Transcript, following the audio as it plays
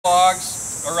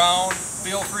logs around,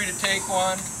 feel free to take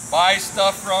one. Buy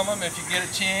stuff from them if you get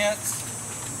a chance.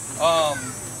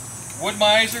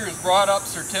 Wood-Mizer has brought up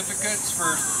certificates for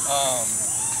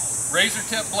razor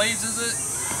tip blades, is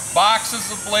it?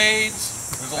 Boxes of blades.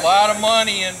 There's a lot of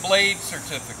money in blade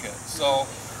certificates. So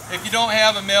if you don't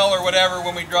have a mill or whatever,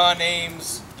 when we draw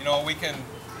names, you know,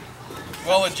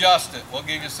 we'll adjust it. We'll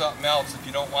give you something else if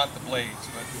you don't want the blades.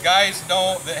 But the guys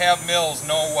that have mills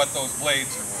know what those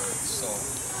blades are worth. So,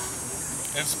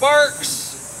 and Sparks,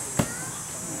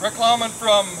 Rick Lauman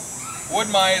from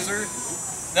Wood-Mizer.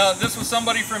 Now, this was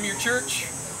somebody from your church,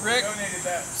 Rick? Donated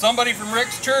that. Somebody from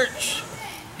Rick's church.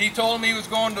 He told me he was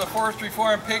going to the Forestry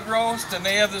Forum Pigroast, and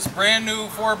they have this brand new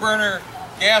 4-burner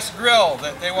gas grill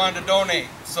that they wanted to donate.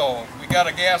 So we got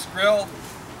a gas grill.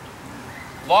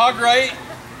 Logrite,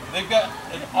 they've got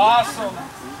an awesome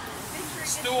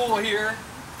stool here.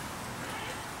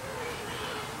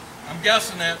 I'm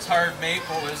guessing that's hard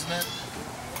maple, isn't it?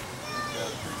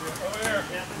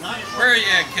 Where are you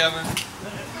at, Kevin?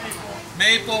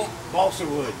 Maple. Balsa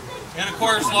wood. And of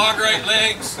course, Logrite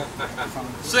legs,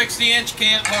 60-inch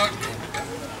cant hook.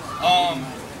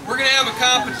 We're going to have a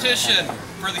competition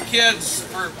for the kids.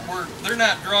 They're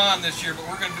not drawing this year, but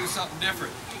we're going to do something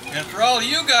different. And for all of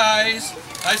you guys,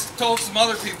 I told some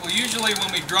other people, usually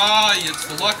when we draw, it's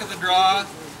the luck of the draw.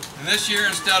 And this year,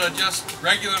 instead of just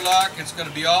regular luck, it's going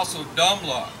to be also dumb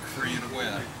luck for you to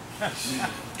win.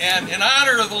 And in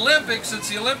honor of the Olympics, since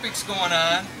the Olympics going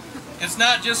on, it's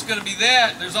not just going to be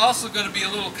that, there's also going to be a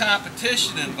little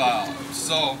competition involved.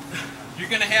 So you're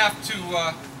going to have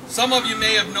to, some of you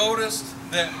may have noticed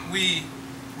that we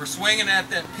were swinging at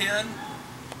that pin.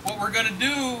 What we're going to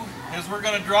do is we're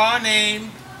going to draw a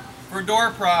name for a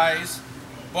door prize,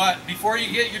 but before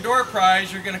you get your door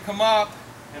prize, you're going to come up,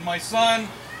 and my son,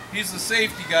 he's the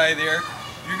safety guy there,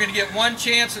 you're going to get one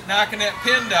chance at knocking that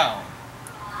pin down.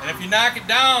 And if you knock it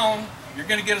down, you're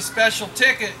going to get a special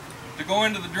ticket to go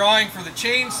into the drawing for the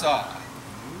chainsaw.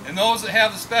 And those that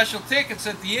have the special tickets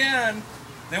at the end,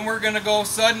 then we're going to go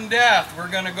sudden death. We're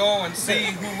going to go and see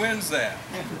who wins that.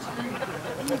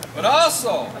 But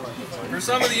also, for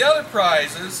some of the other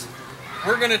prizes,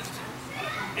 we're going to,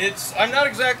 I'm not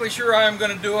exactly sure how I'm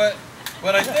going to do it,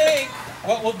 but I think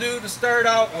what we'll do to start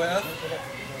out with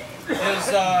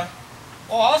is,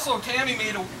 also Tammy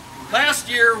made last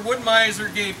year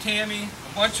Wood-Mizer gave Tammy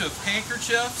a bunch of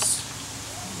handkerchiefs.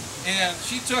 And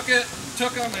she took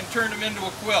them and turned them into a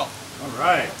quilt. All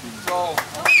right. So,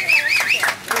 here's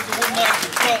a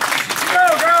Wood-Mizer quilt. Go,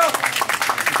 girl!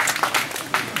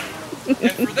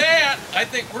 And for that, I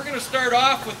think we're going to start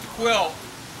off with the quilt.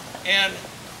 And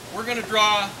we're going to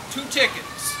draw 2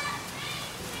 tickets.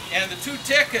 And the 2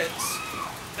 tickets,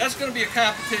 that's going to be a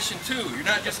competition too. You're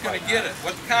not just going to get it.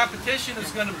 What the competition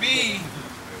is going to be,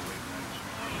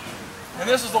 and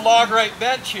this is the Logrite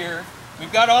bench here.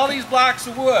 We've got all these blocks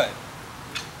of wood,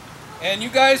 and you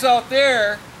guys out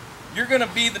there, you're going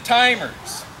to be the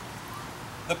timers.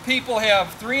 The people have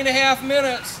 3.5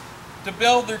 minutes to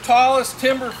build their tallest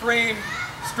timber frame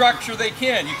structure they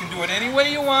can. You can do it any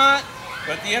way you want,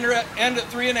 but at the end at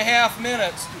 3.5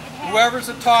 minutes, whoever's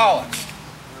the tallest.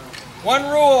 One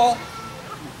rule,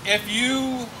 if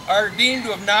you are deemed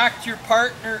to have knocked your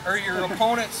partner or your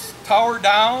opponent's tower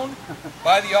down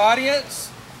by the audience,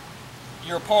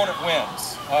 your opponent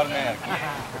wins automatically.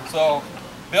 So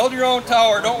build your own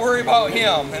tower, don't worry about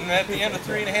him, and at the end of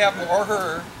 3.5 or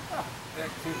her.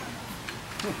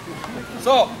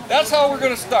 So that's how we're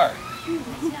going to start.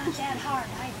 It's not that hard.